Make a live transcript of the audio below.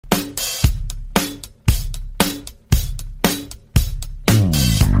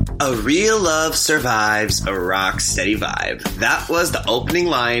A real love survives a rock steady vibe. That was the opening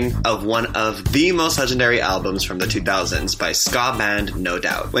line of one of the most legendary albums from the 2000s by ska band No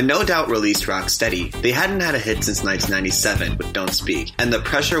Doubt. When No Doubt released Rock Steady, they hadn't had a hit since 1997 with Don't Speak, and the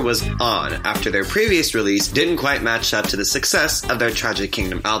pressure was on after their previous release didn't quite match up to the success of their Tragic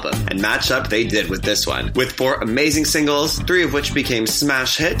Kingdom album. And match up they did with this one. With 4 amazing singles, 3 of which became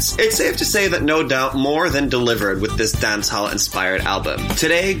smash hits, it's safe to say that No Doubt more than delivered with this dancehall-inspired album.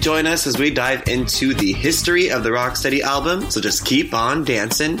 Today, join us as we dive into the history of the Rocksteady album, so just keep on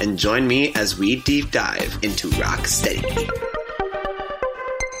dancing and join me as we deep dive into Rocksteady.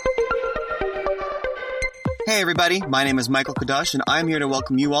 Hey everybody, my name is Michael Kadosh and I'm here to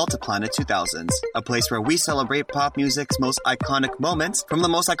welcome you all to Planet 2000s, a place where we celebrate pop music's most iconic moments from the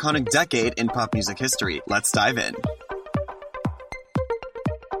most iconic decade in pop music history. Let's dive in.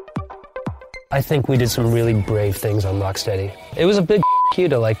 I think we did some really brave things on Rocksteady. It was a big you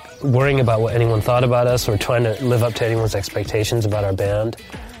to worrying about what anyone thought about us or trying to live up to anyone's expectations about our band.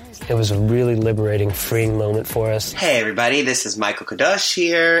 It was a really liberating, freeing moment for us. Hey everybody, this is Michael Kadosh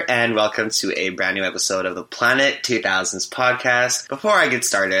here, and welcome to a brand new episode of the Planet 2000s podcast. Before I get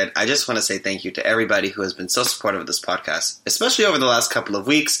started, I just want to say thank you to everybody who has been so supportive of this podcast, especially over the last couple of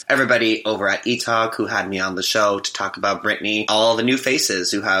weeks. Everybody over at eTalk who had me on the show to talk about Britney, all the new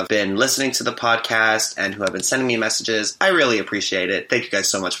faces who have been listening to the podcast and who have been sending me messages. I really appreciate it. Thank you guys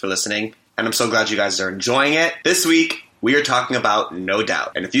so much for listening, and I'm so glad you guys are enjoying it. This week, we are talking about No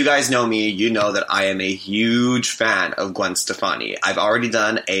Doubt. And if you guys know me, you know that I am a huge fan of Gwen Stefani. I've already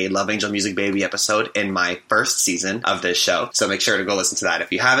done a Love Angel Music Baby episode in my first season of this show, so make sure to go listen to that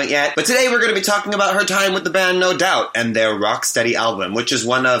if you haven't yet. But today we're going to be talking about her time with the band No Doubt and their Rocksteady album, which is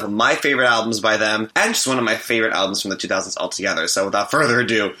one of my favorite albums by them, and just one of my favorite albums from the 2000s altogether. So without further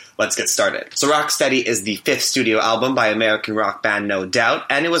ado, let's get started. So Rocksteady is the 5th studio album by American rock band No Doubt,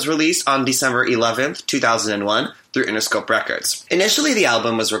 and it was released on December 11th, 2001, through Interscope Records. Initially, the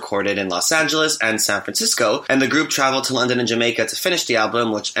album was recorded in Los Angeles and San Francisco, and the group traveled to London and Jamaica to finish the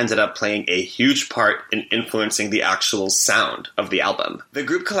album, which ended up playing a huge part in influencing the actual sound of the album. The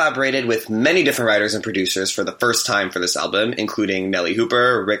group collaborated with many different writers and producers for the first time for this album, including Nelly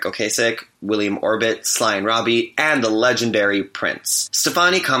Hooper, Rick Ocasek, William Orbit, Sly and Robbie, and the legendary Prince.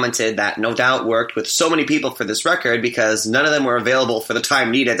 Stefani commented that No Doubt worked with so many people for this record because none of them were available for the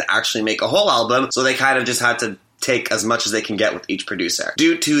time needed to actually make a whole album, so they kind of just had to take as much as they can get with each producer.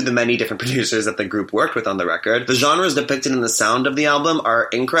 Due to the many different producers that the group worked with on the record, the genres depicted in the sound of the album are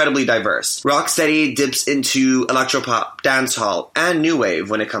incredibly diverse. Rocksteady dips into electropop, dancehall, and new wave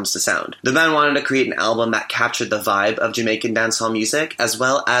when it comes to sound. The band wanted to create an album that captured the vibe of Jamaican dancehall music, as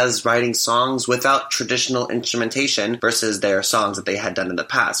well as writing songs without traditional instrumentation versus their songs that they had done in the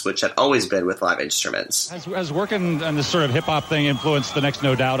past, which had always been with live instruments. Has working on this sort of hip-hop thing influenced the next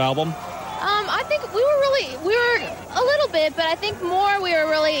No Doubt album? I think we were a little bit, but I think more we were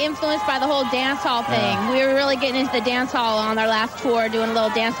really influenced by the whole dance hall thing. Yeah. We were really getting into the dance hall on our last tour, doing little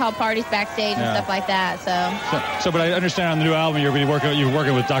dance hall parties backstage and stuff like that. So, but I understand on the new album you're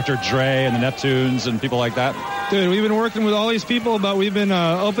working with Dr. Dre and the Neptunes and people like that. Dude, we've been working with all these people, but we've been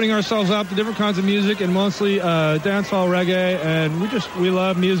opening ourselves up to different kinds of music and mostly dance hall reggae, and we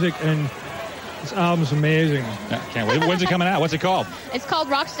love music, and this album's amazing. Yeah, can't wait. When's it coming out? What's it called? It's called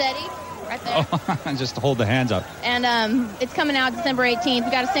Rocksteady. Right there. Oh, just hold the hands up. And it's coming out December 18th.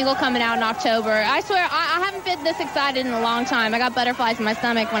 We got a single coming out in October. I swear, I haven't been this excited in a long time. I got butterflies in my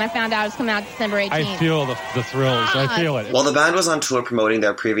stomach when I found out it was coming out December 18th. I feel the thrills. I feel it. While the band was on tour promoting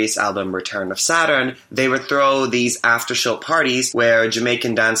their previous album, Return of Saturn, they would throw these after-show parties where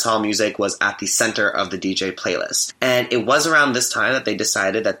Jamaican dancehall music was at the center of the DJ playlist. And it was around this time that they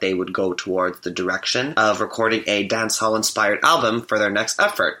decided that they would go towards the direction of recording a dancehall-inspired album for their next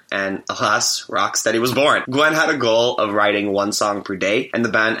effort. And alas, Rocksteady was born. Gwen had a goal of writing one song per day, and the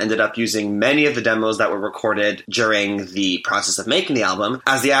band ended up using many of the demos that were recorded during the process of making the album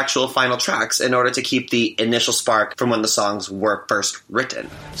as the actual final tracks in order to keep the initial spark from when the songs were first written.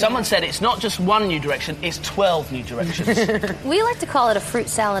 Someone said it's not just one new direction, it's 12 new directions. We like to call it a fruit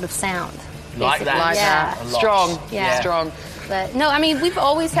salad of sound. Like that? Yeah. Strong. Yeah. Strong. But no, I mean, we've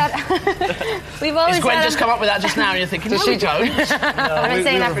always had... Has Gwen just come up with that just now and you're thinking, no, we don't? I've been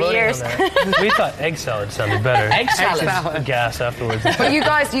saying that for years. We thought egg salad sounded better. Egg salad? Gas afterwards. But you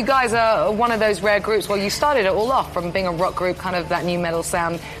guys are one of those rare groups. Well, you started it all off from being a rock group, kind of that new metal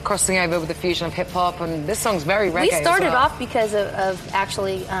sound, crossing over with the fusion of hip-hop, and this song's very reggae. We started off because of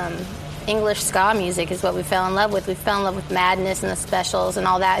actually... English ska music is what we fell in love with. We fell in love with Madness and the Specials and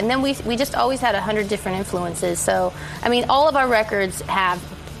all that. And then we just always had 100 different influences. So, I mean, all of our records have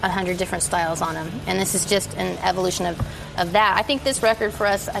 100 different styles on them. And this is just an evolution of that. I think this record for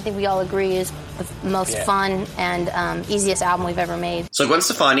us, I think we all agree, is the most fun and easiest album we've ever made. So Gwen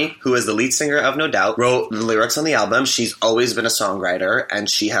Stefani, who is the lead singer of No Doubt, wrote the lyrics on the album. She's always been a songwriter, and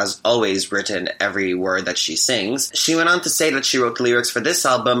she has always written every word that she sings. She went on to say that she wrote the lyrics for this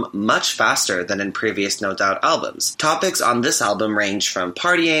album much faster than in previous No Doubt albums. Topics on this album range from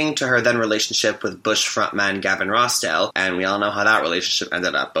partying to her then relationship with Bush frontman Gavin Rossdale, and we all know how that relationship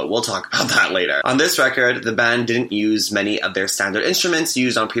ended up, but we'll talk about that later. On this record, the band didn't use many of their standard instruments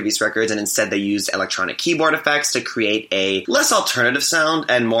used on previous records, and instead they used electronic keyboard effects to create a less alternative sound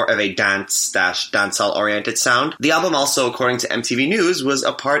and more of a dancehall oriented sound. The album also, according to MTV News, was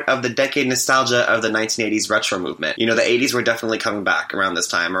a part of the decade nostalgia of the 1980s retro movement. You know, the 80s were definitely coming back around this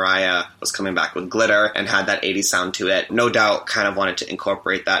time. Mariah was coming back with Glitter and had that 80s sound to it. No Doubt kind of wanted to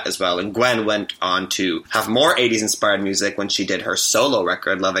incorporate that as well, and Gwen went on to have more 80s inspired music when she did her solo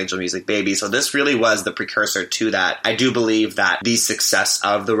record, Love Angel Music Baby, so this really was the precursor to that. I do believe that the success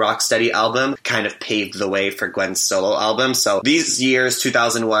of the Rocksteady album kind of paved the way for Gwen's solo album. So these years,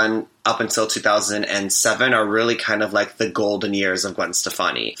 2001 up until 2007, are really kind of like the golden years of Gwen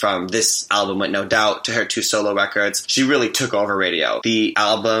Stefani. From this album with No Doubt to her 2 solo records, she really took over radio. The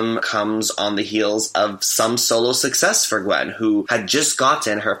album comes on the heels of some solo success for Gwen, who had just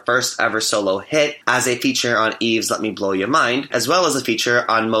gotten her first ever solo hit as a feature on Eve's Let Me Blow Your Mind, as well as a feature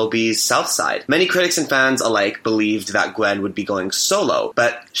on Moby's Southside. Many critics and fans alike believed that Gwen would be going solo,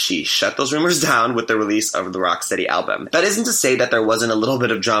 but she shut those rumors down with the release of the Rocksteady album. That isn't to say that there wasn't a little bit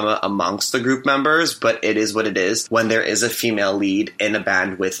of drama amongst the group members, but it is what it is. When there is a female lead in a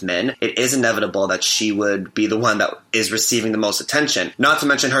band with men, it is inevitable that she would be the one that is receiving the most attention. Not to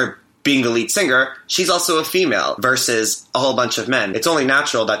mention her being the lead singer, she's also a female versus a whole bunch of men. It's only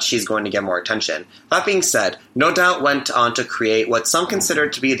natural that she's going to get more attention. That being said, No Doubt went on to create what some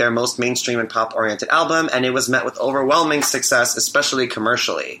considered to be their most mainstream and pop-oriented album, and it was met with overwhelming success, especially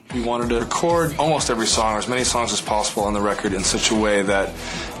commercially. We wanted to record almost every song, or as many songs as possible on the record, in such a way that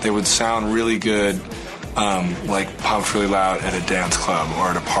they would sound really good, like pumped really loud at a dance club or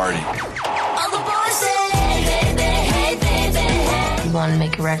at a party. We wanted to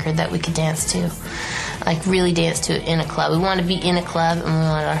make a record that we could dance to, like really dance to it in a club. We wanted to be in a club, and we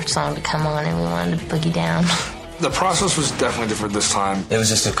wanted our song to come on, and we wanted to boogie down. The process was definitely different this time. It was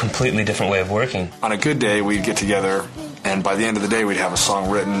just a completely different way of working. On a good day, we'd get together, and by the end of the day, we'd have a song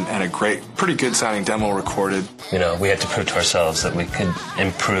written and a pretty good sounding demo recorded. You know, we had to prove to ourselves that we could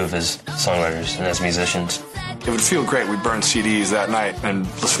improve as songwriters and as musicians. It would feel great. We'd burn CDs that night and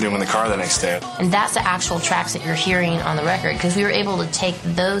listen to them in the car the next day. And that's the actual tracks that you're hearing on the record, because we were able to take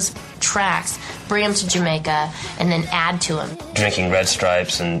those tracks, bring them to Jamaica, and then add to them. Drinking Red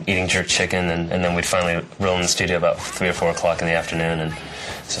Stripes and eating jerk chicken, and then we'd finally roll in the studio about 3 or 4 o'clock in the afternoon, and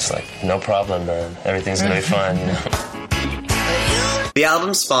it's just like, no problem, man. Everything's going to be fine, you know? The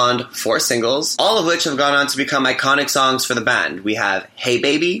album spawned 4 singles, all of which have gone on to become iconic songs for the band. We have Hey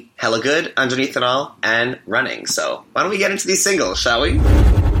Baby, Hella Good, Underneath It All, and Running. So why don't we get into these singles, shall we?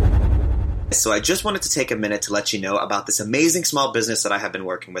 So I just wanted to take a minute to let you know about this amazing small business that I have been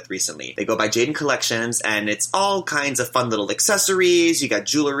working with recently. They go by Jaden Collections, and it's all kinds of fun little accessories. You got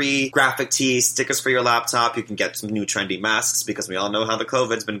jewelry, graphic tees, stickers for your laptop. You can get some new trendy masks because we all know how the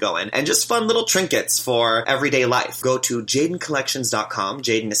COVID's been going. And just fun little trinkets for everyday life. Go to jadencollections.com.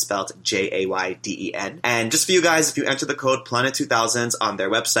 Jaden is spelled Jayden. And just for you guys, if you enter the code Planet2000s on their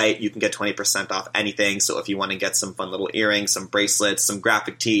website, you can get 20% off anything. So if you want to get some fun little earrings, some bracelets, some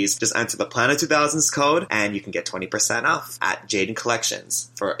graphic tees, just enter the Planet 2000s code, and you can get 20% off at Jaden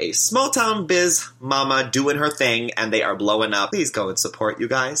Collections for a small town biz mama doing her thing, and they are blowing up. Please go and support you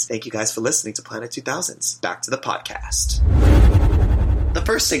guys. Thank you guys for listening to Planet 2000s. Back to the podcast. The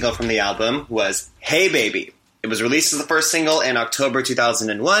first single from the album was Hey Baby. It was released as the first single in October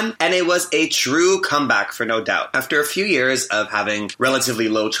 2001, and it was a true comeback for No Doubt. After a few years of having relatively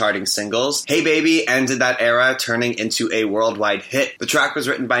low charting singles, Hey Baby ended that era, turning into a worldwide hit. The track was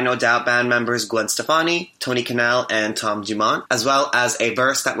written by No Doubt band members Gwen Stefani, Tony Kanal, and Tom Dumont, as well as a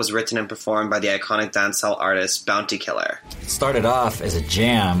verse that was written and performed by the iconic dancehall artist Bounty Killer. It started off as a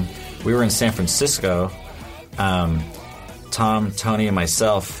jam. We were in San Francisco, Tom, Tony, and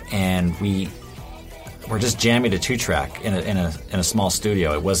myself, and we're just jamming a 2-track in a small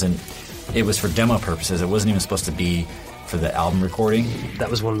studio. It was for demo purposes. It wasn't even supposed to be for the album recording. That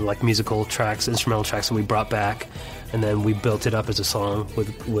was one of the musical tracks, instrumental tracks that we brought back, and then we built it up as a song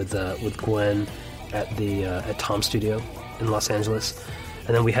with Gwen at Tom's studio in Los Angeles.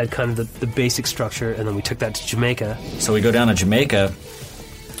 And then we had kind of the basic structure, and then we took that to Jamaica. So we go down to Jamaica,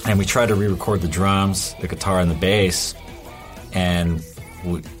 and we try to re-record the drums, the guitar, and the bass, and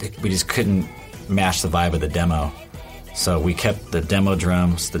we just couldn't match the vibe of the demo. So we kept the demo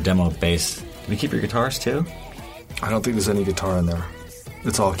drums, the demo bass. Did we keep your guitars too? I don't think there's any guitar in there.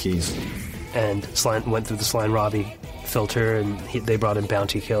 It's all keys. And went through the Sly Robbie filter, and they brought in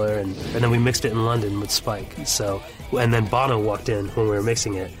Bounty Killer, and then we mixed it in London with Spike. So, and then Bono walked in when we were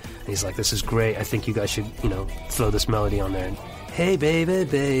mixing it, and he's like, "This is great. I think you guys should, throw this melody on there." And, "Hey baby,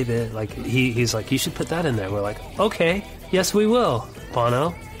 baby," like he's like, "You should put that in there." We're like, "Okay, yes we will."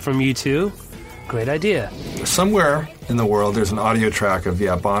 Bono from U2, great idea. Somewhere in the world, there's an audio track of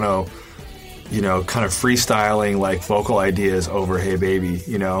Bono, kind of freestyling like vocal ideas over "Hey Baby."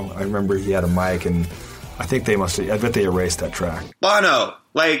 I remember he had a mic, and I think I bet they erased that track. Bono!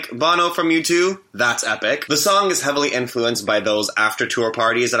 Like, Bono from U2? That's epic. The song is heavily influenced by those after-tour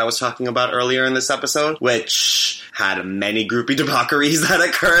parties that I was talking about earlier in this episode, which had many groupie debaucheries that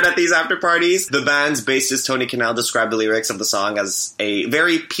occurred at these after-parties. The band's bassist Tony Kanal described the lyrics of the song as a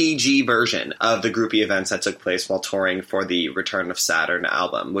very PG version of the groupie events that took place while touring for the Return of Saturn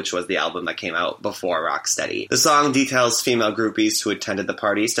album, which was the album that came out before Rocksteady. The song details female groupies who attended the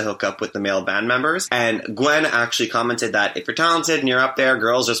parties to hook up with the male band members, and Gwen actually commented that if you're talented and you're up there,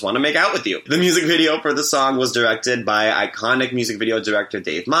 girls just want to make out with you. The music video for the song was directed by iconic music video director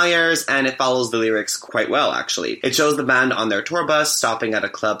Dave Meyers, and it follows the lyrics quite well, actually. It shows the band on their tour bus stopping at a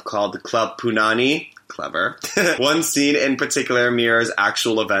club called Club Punani. Clever. One scene in particular mirrors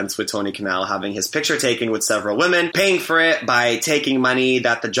actual events, with Tony Kanal having his picture taken with several women, paying for it by taking money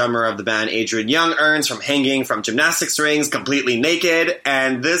that the drummer of the band, Adrian Young, earns from hanging from gymnastics rings completely naked,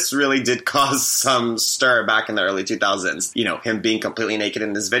 and this really did cause some stir back in the early 2000s. Him being completely naked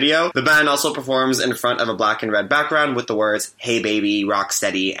in this video. The band also performs in front of a black and red background with the words "Hey Baby,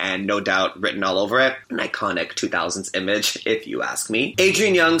 Rocksteady," and No Doubt written all over it. An iconic 2000s image, if you ask me.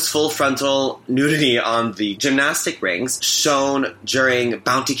 Adrian Young's full frontal nudity on the gymnastic rings, shown during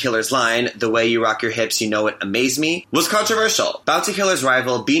Bounty Killer's line, "The way you rock your hips, you know it amaze me," was controversial. Bounty Killer's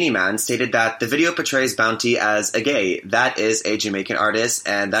rival, Beanie Man, stated that the video portrays Bounty as a gay. That is a Jamaican artist,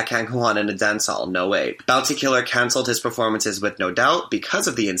 and that can't go on in a dance hall, no way. Bounty Killer cancelled his performances with No Doubt because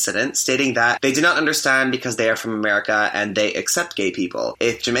of the incident, stating that they do not understand because they are from America and they accept gay people.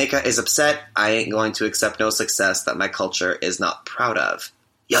 If Jamaica is upset, I ain't going to accept no success that my culture is not proud of.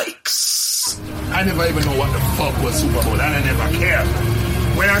 Yikes. I never even know what the fuck was Super Bowl, and I never cared.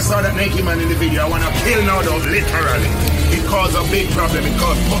 When I saw that naked man in the video, I want to kill No Doubt, literally. It caused a big problem. It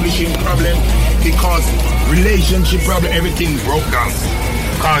caused publishing problem. It caused relationship problem. Everything broke down.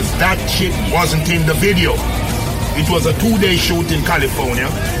 Because that shit wasn't in the video. It was a 2-day shoot in California.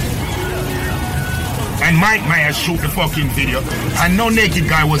 And Mike Myers shoot the fucking video. And no naked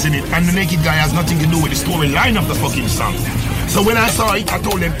guy was in it. And the naked guy has nothing to do with the storyline of the fucking song. So when I saw it, I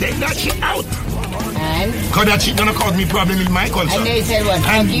told them, take that shit out. And? Because that shit gonna cause me problem in my culture. And they said what,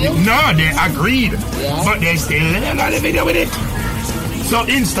 fuck you? No, they agreed. Yeah. But they still got a video with it. So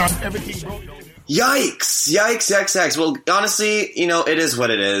instant, everything broke down. Yikes. Well, honestly, it is what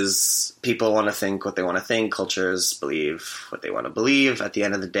it is. People want to think what they want to think. Cultures believe what they want to believe. At the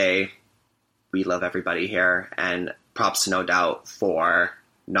end of the day, we love everybody here. And props to No Doubt for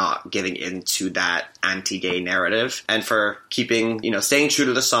not giving into that anti-gay narrative and for keeping, staying true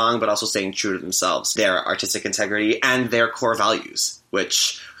to the song, but also staying true to themselves, their artistic integrity and their core values,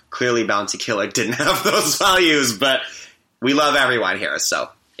 which clearly Bounty Killer didn't have those values, but we love everyone here, so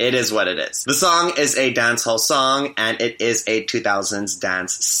it is what it is. The song is a dancehall song, and it is a 2000s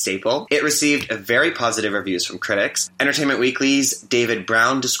dance staple. It received very positive reviews from critics. Entertainment Weekly's David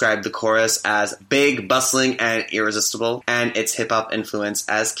Brown described the chorus as big, bustling, and irresistible, and its hip-hop influence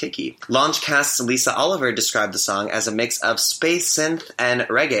as kicky. Launchcast's Lisa Oliver described the song as a mix of space synth and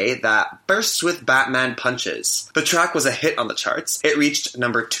reggae that bursts with Batman punches. The track was a hit on the charts. It reached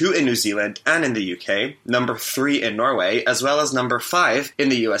number 2 in New Zealand and in the UK, number 3 in Norway, as well as number 5 in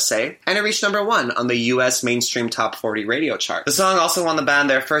the USA, and it reached number 1 on the US mainstream top 40 radio chart. The song also won the band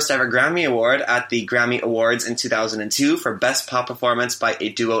their first ever Grammy Award at the Grammy Awards in 2002 for Best Pop Performance by a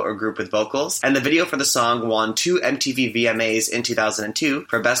Duo or Group with Vocals, and the video for the song won 2 MTV VMAs in 2002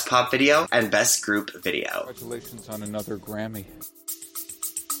 for Best Pop Video and Best Group Video. Congratulations on another Grammy.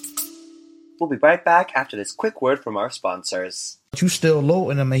 We'll be right back after this quick word from our sponsors. You still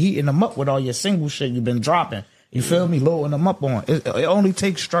loading them and heating them up with all your single shit you've been dropping. You feel me? Loading them up on. It only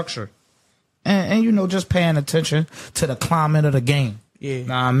takes structure. And just paying attention to the climate of the game. Yeah.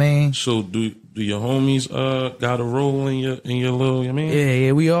 Know what I mean? So do your homies got a role in your little,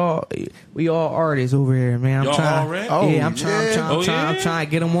 Yeah, we all artists over here, man. I'm trying to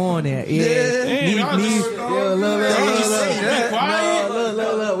get them on there. Yeah.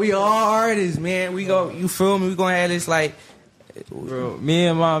 Look. We all artists, man. You feel me? We gonna have this like Bro, me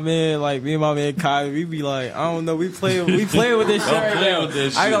and my man Kai, we be like, I don't know, we play with this shit right now. I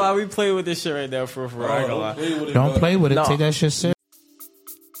ain't gonna lie, we play with this shit right now for I ain't gonna lie. Don't play with it. No. Take that shit serious.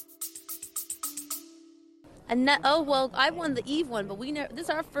 I won the Eve one, but this is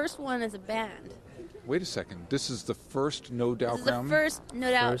our first one as a band. Wait a second. This is the first No Doubt This is Grammy? the first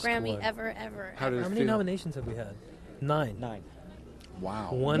No Doubt First Grammy one. ever. How did it How many feel? nominations have we had? 9. Wow.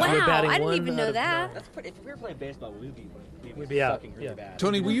 One. Wow, We're batting I didn't one even know out of that. nine. If we were playing baseball, we'd We'd be out. sucking really bad.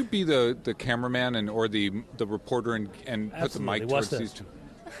 Tony, will you be the cameraman or the reporter and put the mic Absolutely. Watch towards these this. two?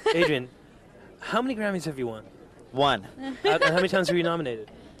 Adrian, how many Grammys have you won? 1. And how many times were you nominated?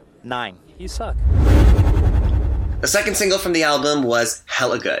 9. You suck. The second single from the album was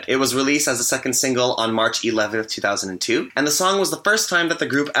Hella Good. It was released as the second single on March 11th, 2002, and the song was the first time that the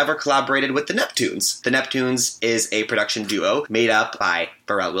group ever collaborated with the Neptunes. The Neptunes is a production duo made up by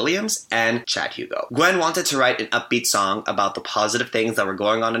Pharrell Williams and Chad Hugo. Gwen wanted to write an upbeat song about the positive things that were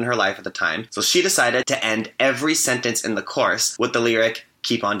going on in her life at the time, so she decided to end every sentence in the chorus with the lyric,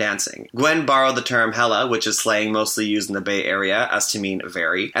 "Keep on dancing." Gwen borrowed the term hella, which is slang mostly used in the Bay Area as to mean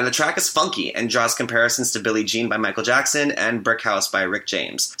very, and the track is funky and draws comparisons to Billie Jean by Michael Jackson and Brick House by Rick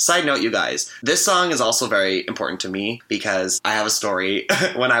James. Side note, you guys, this song is also very important to me because I have a story.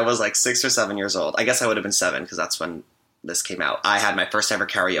 When I was like 6 or 7 years old, I guess I would have been 7 because that's when this came out. I had my first ever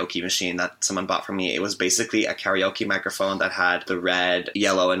karaoke machine that someone bought for me. It was basically a karaoke microphone that had the red,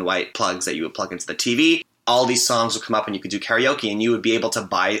 yellow, and white plugs that you would plug into the TV. All these songs would come up and you could do karaoke, and you would be able to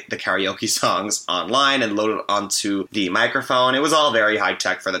buy the karaoke songs online and load it onto the microphone. It was all very high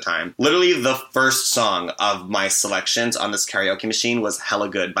tech for the time. Literally the first song of my selections on this karaoke machine was Hella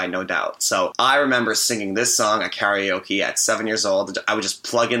Good by No Doubt. So I remember singing this song at karaoke at 7 years old. I would just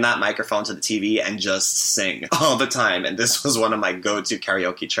plug in that microphone to the TV and just sing all the time, and this was one of my go-to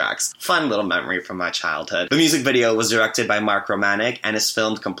karaoke tracks. Fun little memory from my childhood. The music video was directed by Mark Romanek and is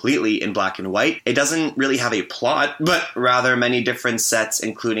filmed completely in black and white. It doesn't really have a plot, but rather many different sets,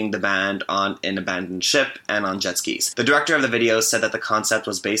 including the band on an abandoned ship and on jet skis. The director of the video said that the concept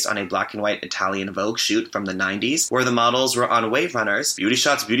was based on a black and white Italian Vogue shoot from the 90s, where the models were on wave runners. Beauty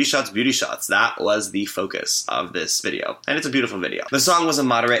shots, beauty shots, beauty shots. That was the focus of this video, and it's a beautiful video. The song was a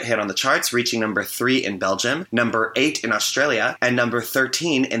moderate hit on the charts, reaching number 3 in Belgium, number 8 in Australia, and number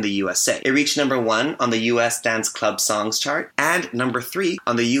 13 in the USA. It reached number 1 on the US Dance Club Songs chart, and number 3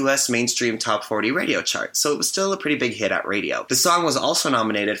 on the US Mainstream Top 40 radio chart, so it was still a pretty big hit at radio. The song was also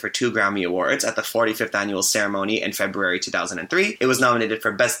nominated for 2 Grammy Awards at the 45th annual ceremony in February 2003. It was nominated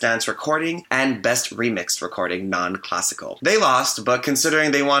for Best Dance Recording and Best Remixed Recording Non-Classical. They lost, but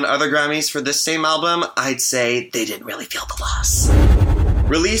considering they won other Grammys for this same album, I'd say they didn't really feel the loss.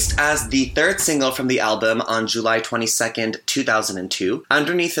 Released as the third single from the album on July 22nd, 2002,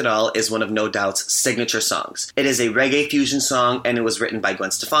 Underneath It All is one of No Doubt's signature songs. It is a reggae fusion song, and it was written by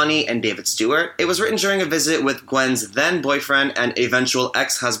Gwen Stefani and David Stewart. It was written during a visit with Gwen's then-boyfriend and eventual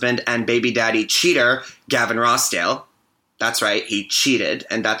ex-husband and baby daddy cheater, Gavin Rossdale. That's right, he cheated,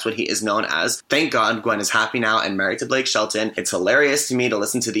 and that's what he is known as. Thank God Gwen is happy now and married to Blake Shelton. It's hilarious to me to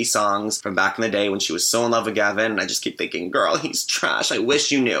listen to these songs from back in the day when she was so in love with Gavin, and I just keep thinking, girl, he's trash, I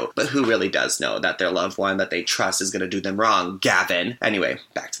wish you knew. But who really does know that their loved one that they trust is going to do them wrong? Gavin. Anyway,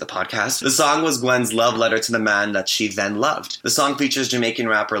 back to the podcast. The song was Gwen's love letter to the man that she then loved. The song features Jamaican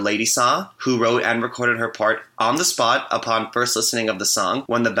rapper Lady Saw, who wrote and recorded her part on the spot upon first listening of the song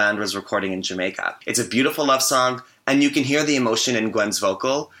when the band was recording in Jamaica. It's a beautiful love song, and you can hear the emotion in Gwen's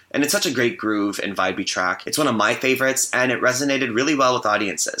vocal, and it's such a great groove and vibey track. It's one of my favorites, and it resonated really well with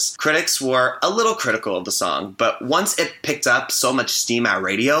audiences. Critics were a little critical of the song, but once it picked up so much steam at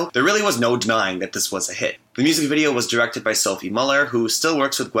radio, there really was no denying that this was a hit. The music video was directed by Sophie Muller, who still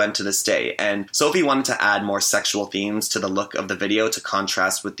works with Gwen to this day, and Sophie wanted to add more sexual themes to the look of the video to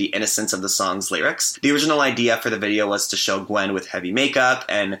contrast with the innocence of the song's lyrics. The original idea for the video was to show Gwen with heavy makeup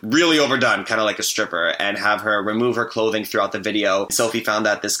and really overdone, kind of like a stripper, and have her remove her clothing throughout the video. Sophie found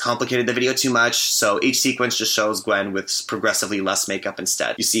that this complicated the video too much, so each sequence just shows Gwen with progressively less makeup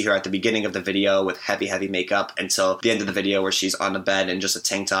instead. You see her at the beginning of the video with heavy makeup until the end of the video where she's on the bed in just a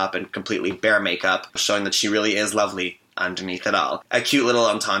tank top and completely bare makeup, showing that she really is lovely underneath it all. A cute little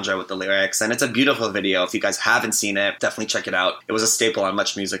entendre with the lyrics, and it's a beautiful video. If you guys haven't seen it, definitely check it out. It was a staple on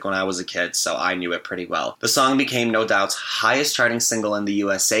Much Music when I was a kid, so I knew it pretty well. The song became No Doubt's highest charting single in the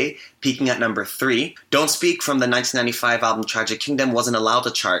USA, peaking at number 3. Don't Speak from the 1995 album Tragic Kingdom wasn't allowed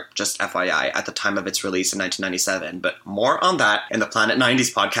to chart, just FYI, at the time of its release in 1997, but more on that in the Planet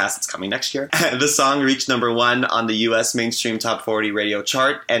 90s podcast that's coming next year. The song reached number 1 on the US Mainstream Top 40 radio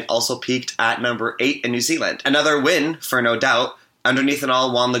chart and also peaked at number 8 in New Zealand. Another win for No Doubt. Underneath It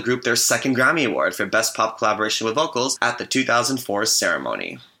All won the group their second Grammy Award for Best Pop Collaboration with Vocals at the 2004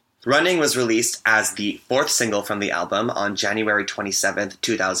 ceremony. Running was released as the fourth single from the album on January 27,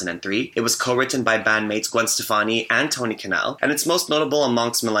 2003. It was co-written by bandmates Gwen Stefani and Tony Kanal, and it's most notable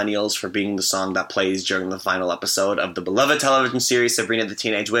amongst millennials for being the song that plays during the final episode of the beloved television series Sabrina the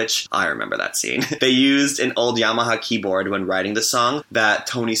Teenage Witch. I remember that scene. They used an old Yamaha keyboard when writing the song that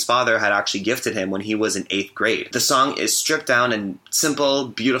Tony's father had actually gifted him when he was in 8th grade. The song is stripped down and simple,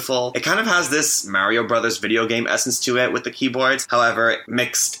 beautiful. It kind of has this Mario Brothers video game essence to it with the keyboards, however,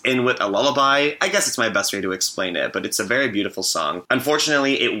 mixed in with a lullaby. I guess it's my best way to explain it, but it's a very beautiful song.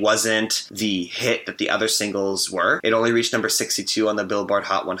 Unfortunately, it wasn't the hit that the other singles were. It only reached number 62 on the Billboard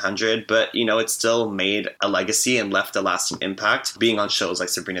Hot 100, but, you know, it still made a legacy and left a lasting impact. Being on shows like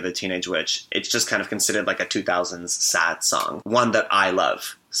Sabrina the Teenage Witch, it's just kind of considered like a 2000s sad song. One that I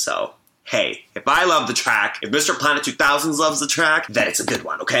love. So, hey, if I love the track, if Mr. Planet 2000s loves the track, then it's a good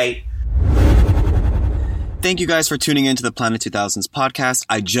one, okay? Thank you guys for tuning in to the Planet 2000s podcast.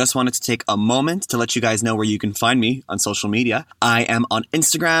 I just wanted to take a moment to let you guys know where you can find me on social media. I am on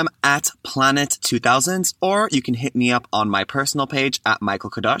Instagram at Planet 2000s, or you can hit me up on my personal page at Michael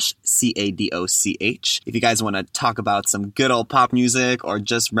Kadosh, Cadoch. If you guys want to talk about some good old pop music or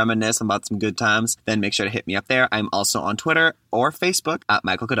just reminisce about some good times, then make sure to hit me up there. I'm also on Twitter or Facebook at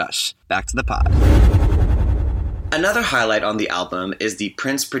Michael Kadosh. Back to the pod. Another highlight on the album is the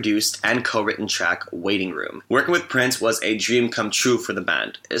Prince-produced and co-written track Waiting Room. Working with Prince was a dream come true for the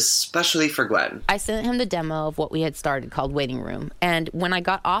band, especially for Gwen. I sent him the demo of what we had started called Waiting Room. And when I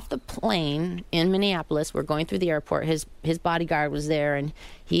got off the plane in Minneapolis, we're going through the airport, his bodyguard was there, and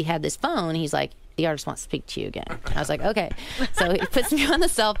he had this phone. He's like, the artist wants to speak to you again. I was like, okay. So he puts me on the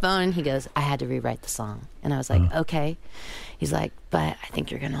cell phone, and he goes, I had to rewrite the song. And I was like, okay. He's like, but I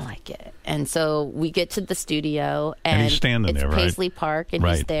think you're going to like it. And so we get to the studio, and he's standing there, right? It's Paisley Park, and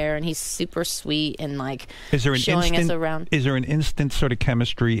he's there, and he's super sweet and like showing us around. Is there an instant sort of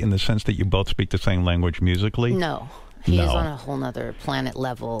chemistry in the sense that you both speak the same language musically? No. He is on a whole nother planet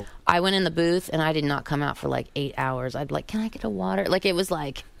level. I went in the booth, and I did not come out for like 8 hours. I'd be like, can I get a water? Like, it was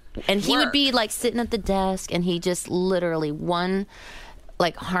like, and he would be like sitting at the desk, and he just literally one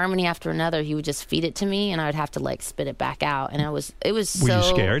like harmony after another, he would just feed it to me, and I would have to like spit it back out. And it was so. Were you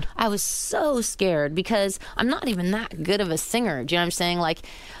scared? I was so scared because I'm not even that good of a singer. Do you know what I'm saying? Like,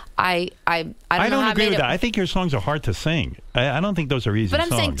 I don't agree with that. I think your songs are hard to sing. I don't think those are easy songs.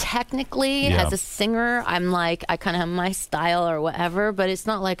 But I'm saying technically, as a singer, I'm like, I kind of have my style or whatever, but it's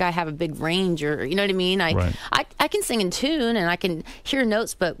not like I have a big range or, you know what I mean? I can sing in tune and I can hear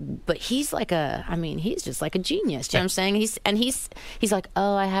notes, but he's like he's just like a genius. Do you know what I'm saying? He's like,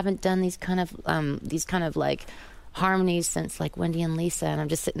 oh, I haven't done these kind of like harmonies since like Wendy and Lisa, and I'm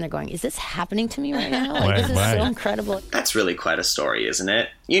just sitting there going, is this happening to me right now? Like, this is so incredible. That's really quite a story, isn't it?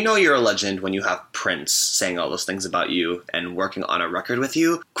 You know you're a legend when you have Prince saying all those things about you and working on a record with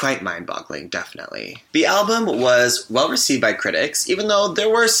you. Quite mind-boggling, definitely. The album was well received by critics, even though there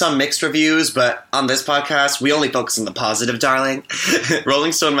were some mixed reviews, but on this podcast, we only focus on the positive, darling.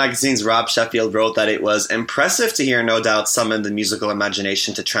 Rolling Stone magazine's Rob Sheffield wrote that it was impressive to hear No Doubt summon the musical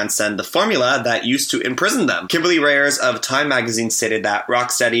imagination to transcend the formula that used to imprison them. Kimberly Reyes of Time magazine stated that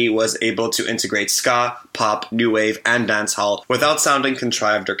Rocksteady was able to integrate ska, pop, new wave, and dancehall without sounding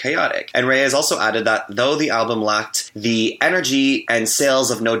contrived or chaotic. And Reyes also added that though the album lacked the energy and sales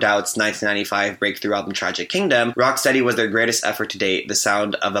of No Doubt's 1995 breakthrough album Tragic Kingdom, Rocksteady was their greatest effort to date, the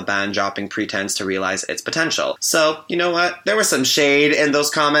sound of a band dropping pretense to realize its potential. So, you know what? There was some shade in those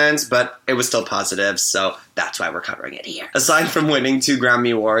comments, but it was still positive, so that's why we're covering it here. Aside from winning 2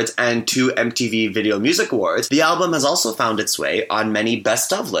 Grammy Awards and 2 MTV Video Music Awards, the album has also found its way on many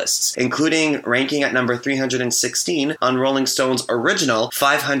best of lists, including ranking at number 316 on Rolling Stone's original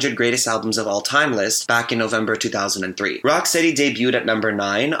 500 Greatest Albums of All Time list back in November 2003. Rocksteady debuted at number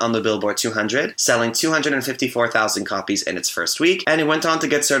 9 on the Billboard 200, selling 254,000 copies in its first week, and it went on to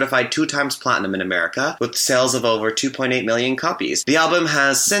get certified 2 times platinum in America, with sales of over 2.8 million copies. The album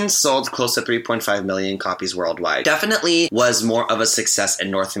has since sold close to 3.5 million copies worldwide. Definitely was more of a success in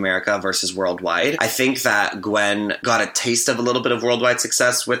North America versus worldwide. I think that Gwen got a taste of a little bit of worldwide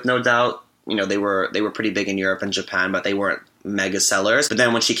success with No Doubt. You know, they were pretty big in Europe and Japan, but they weren't mega sellers. But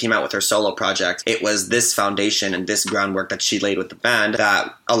then when she came out with her solo project, it was this foundation and this groundwork that she laid with the band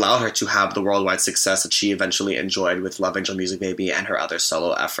that allowed her to have the worldwide success that she eventually enjoyed with Love Angel Music Baby and her other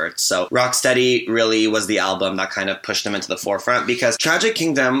solo efforts. So Rocksteady really was the album that kind of pushed them into the forefront, because Tragic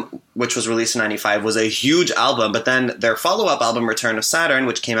Kingdom, which was released in 95, was a huge album, but then their follow-up album, Return of Saturn,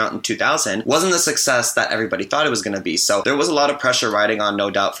 which came out in 2000, wasn't the success that everybody thought it was going to be. So there was a lot of pressure riding on No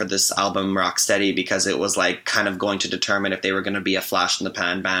Doubt for this album, Rocksteady, because it was like kind of going to determine if they they were going to be a flash in the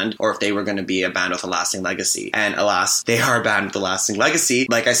pan band or if they were going to be a band with a lasting legacy. And alas, they are a band with a lasting legacy.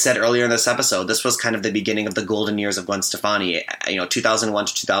 Like I said earlier in this episode, this was kind of the beginning of the golden years of Gwen Stefani. 2001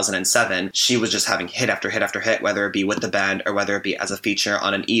 to 2007, she was just having hit after hit after hit, whether it be with the band or whether it be as a feature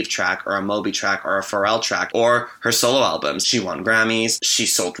on an Eve track or a Moby track or a Pharrell track or her solo albums. She won Grammys, she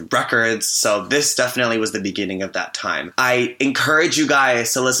sold records, so this definitely was the beginning of that time. I encourage you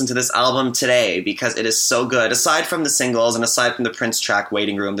guys to listen to this album today because it is so good. Aside from the singles and aside from the Prince track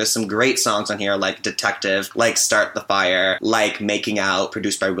Waiting Room, there's some great songs on here like Detective, like Start the Fire, like Making Out,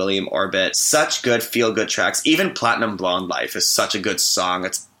 produced by William Orbit. Such good feel-good tracks. Even Platinum Blonde Life is such a good song.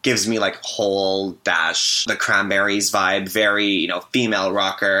 It gives me like Hole, Dash, the Cranberries vibe, very, female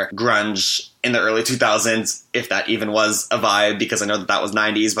rocker, grunge in the early 2000s, if that even was a vibe, because I know that was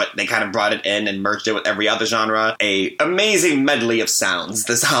 90s, but they kind of brought it in and merged it with every other genre. A amazing medley of sounds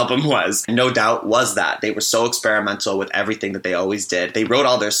this album was. No doubt was that. They were so experimental with everything that they always did. They wrote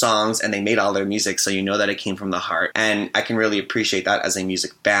all their songs and they made all their music, so you know that it came from the heart. And I can really appreciate that as a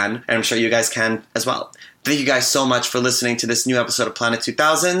music fan, and I'm sure you guys can as well. Thank you guys so much for listening to this new episode of Planet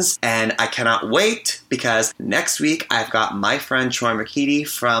 2000s, and I cannot wait because next week I've got my friend Troy Mercidi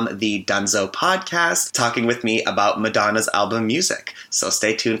from the Dunzo podcast talking with me about Madonna's album Music. So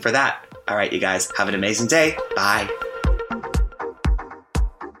stay tuned for that. All right, you guys, have an amazing day. Bye.